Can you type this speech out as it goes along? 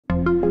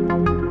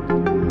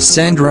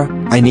Sandra,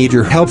 I need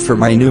your help for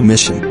my new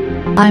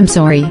mission. I'm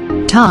sorry,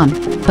 Tom,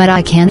 but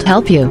I can't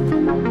help you.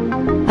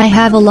 I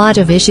have a lot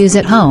of issues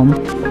at home.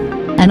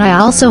 And I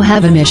also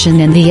have a mission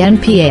in the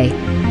NPA.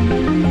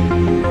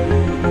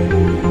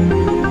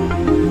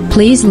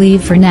 Please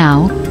leave for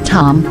now,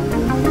 Tom.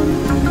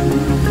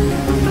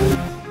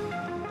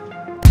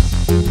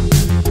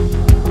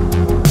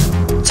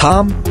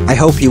 Tom, I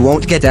hope you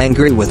won't get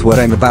angry with what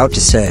I'm about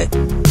to say.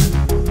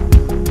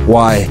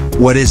 Why,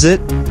 what is it?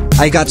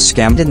 I got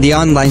scammed in the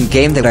online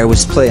game that I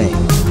was playing.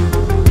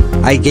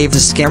 I gave the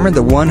scammer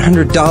the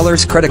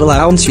 $100 credit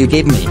allowance you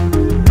gave me.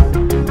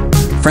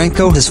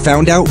 Franco has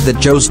found out that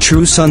Joe's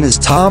true son is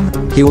Tom.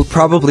 He will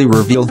probably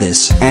reveal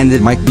this, and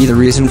it might be the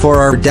reason for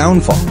our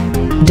downfall.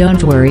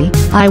 Don't worry,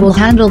 I will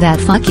handle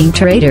that fucking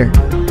traitor.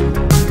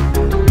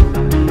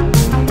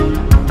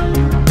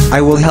 I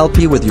will help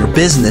you with your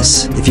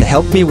business if you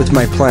help me with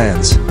my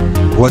plans.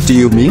 What do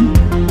you mean?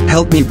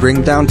 Help me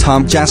bring down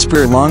Tom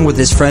Jasper along with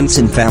his friends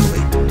and family.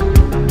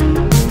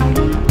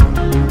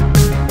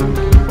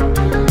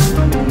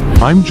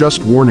 I'm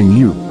just warning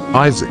you,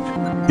 Isaac.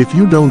 If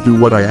you don't do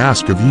what I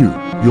ask of you,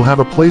 you'll have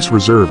a place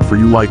reserved for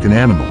you like an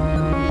animal.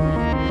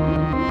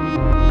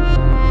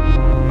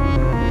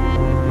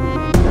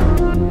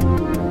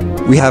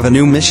 We have a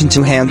new mission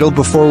to handle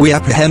before we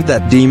apprehend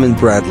that demon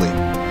Bradley.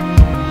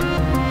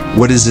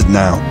 What is it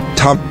now,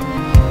 Tom?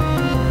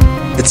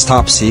 It's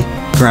Topsy,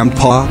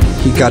 Grandpa.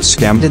 He got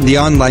scammed in the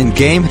online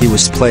game he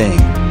was playing.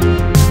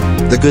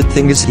 The good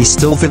thing is he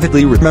still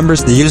vividly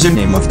remembers the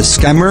username of the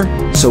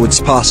scammer, so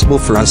it's possible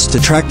for us to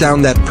track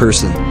down that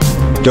person.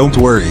 Don't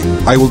worry,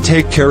 I will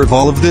take care of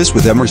all of this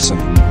with Emerson.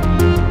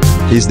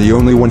 He's the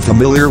only one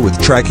familiar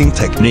with tracking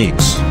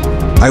techniques.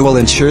 I will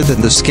ensure that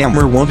the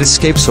scammer won't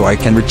escape so I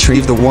can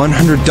retrieve the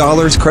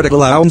 $100 credit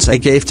allowance I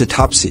gave to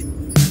Topsy.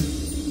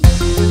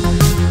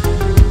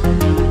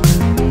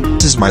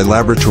 This is my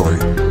laboratory.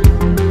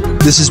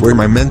 This is where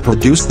my men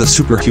produce the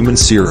superhuman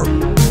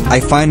serum. I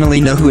finally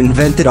know who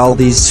invented all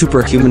these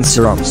superhuman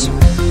serums.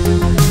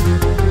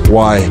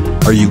 Why,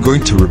 are you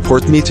going to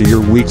report me to your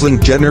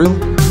weakling general?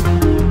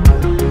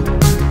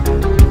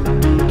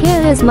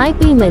 Here is my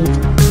payment.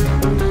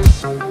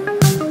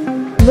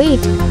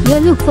 Wait, you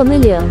look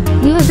familiar.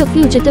 You are the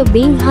fugitive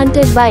being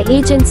hunted by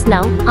agents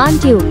now,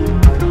 aren't you?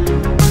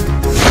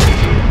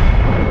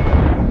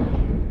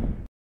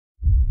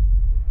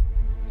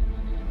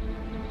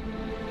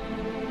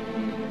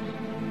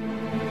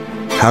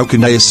 How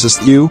can I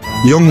assist you,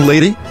 young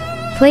lady?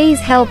 Please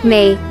help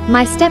me.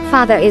 My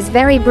stepfather is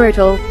very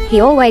brutal. He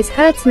always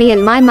hurts me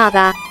and my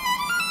mother.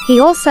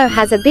 He also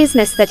has a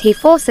business that he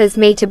forces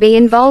me to be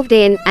involved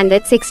in, and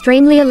it's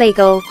extremely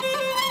illegal.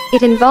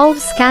 It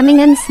involves scamming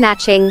and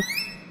snatching.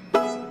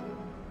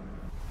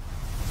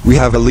 We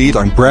have a lead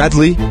on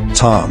Bradley,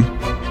 Tom.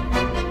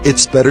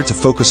 It's better to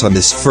focus on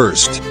this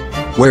first.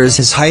 Where is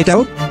his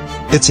hideout?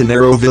 It's in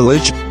Arrow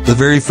Village, the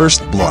very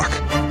first block.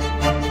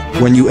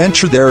 When you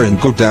enter there and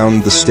go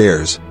down the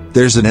stairs,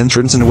 there's an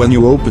entrance, and when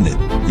you open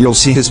it, you'll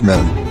see his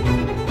men.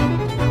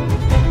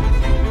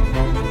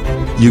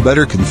 You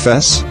better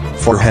confess,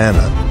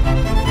 Farhana.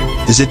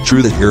 Is it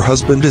true that your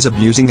husband is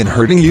abusing and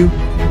hurting you?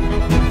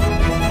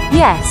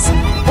 Yes.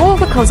 All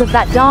because of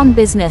that darn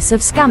business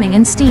of scamming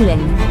and stealing.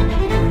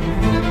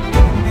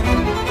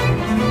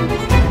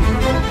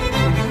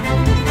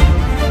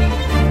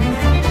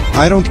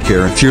 I don't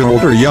care if you're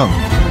old or young.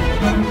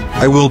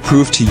 I will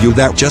prove to you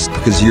that just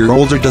because you're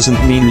older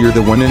doesn't mean you're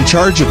the one in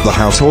charge of the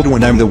household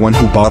when I'm the one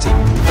who bought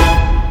it.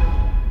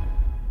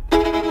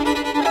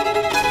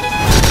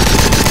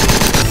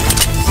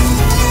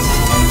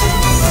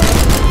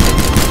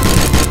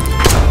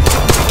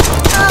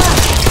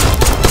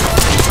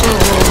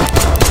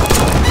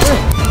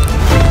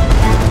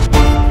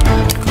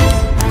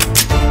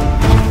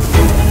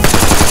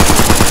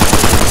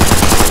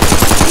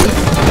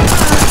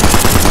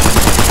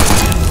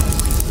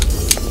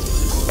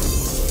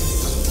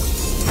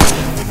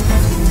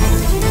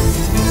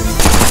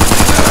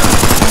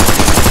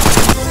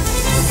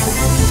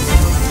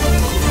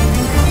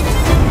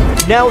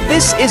 Now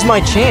this is my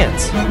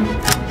chance.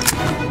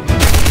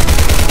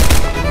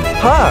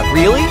 Huh,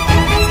 really?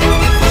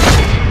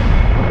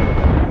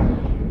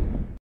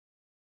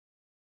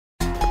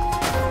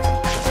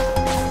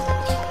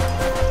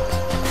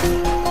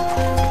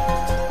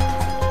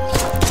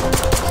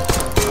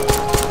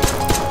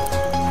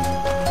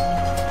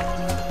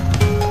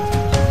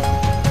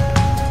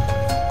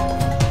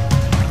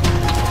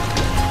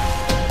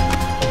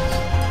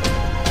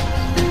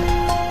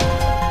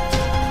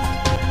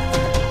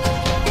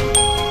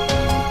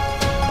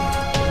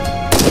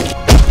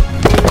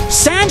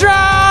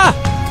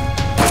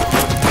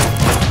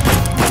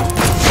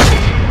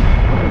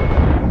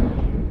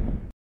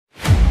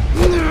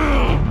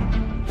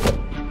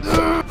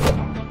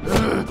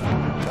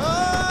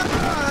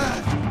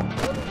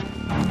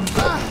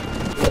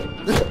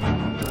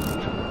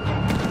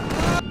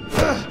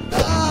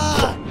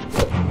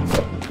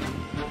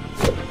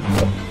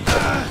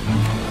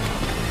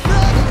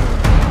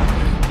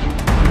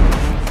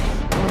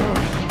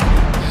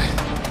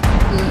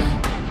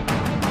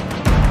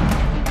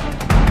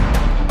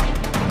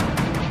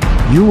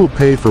 You will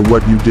pay for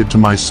what you did to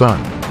my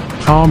son,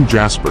 Tom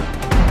Jasper.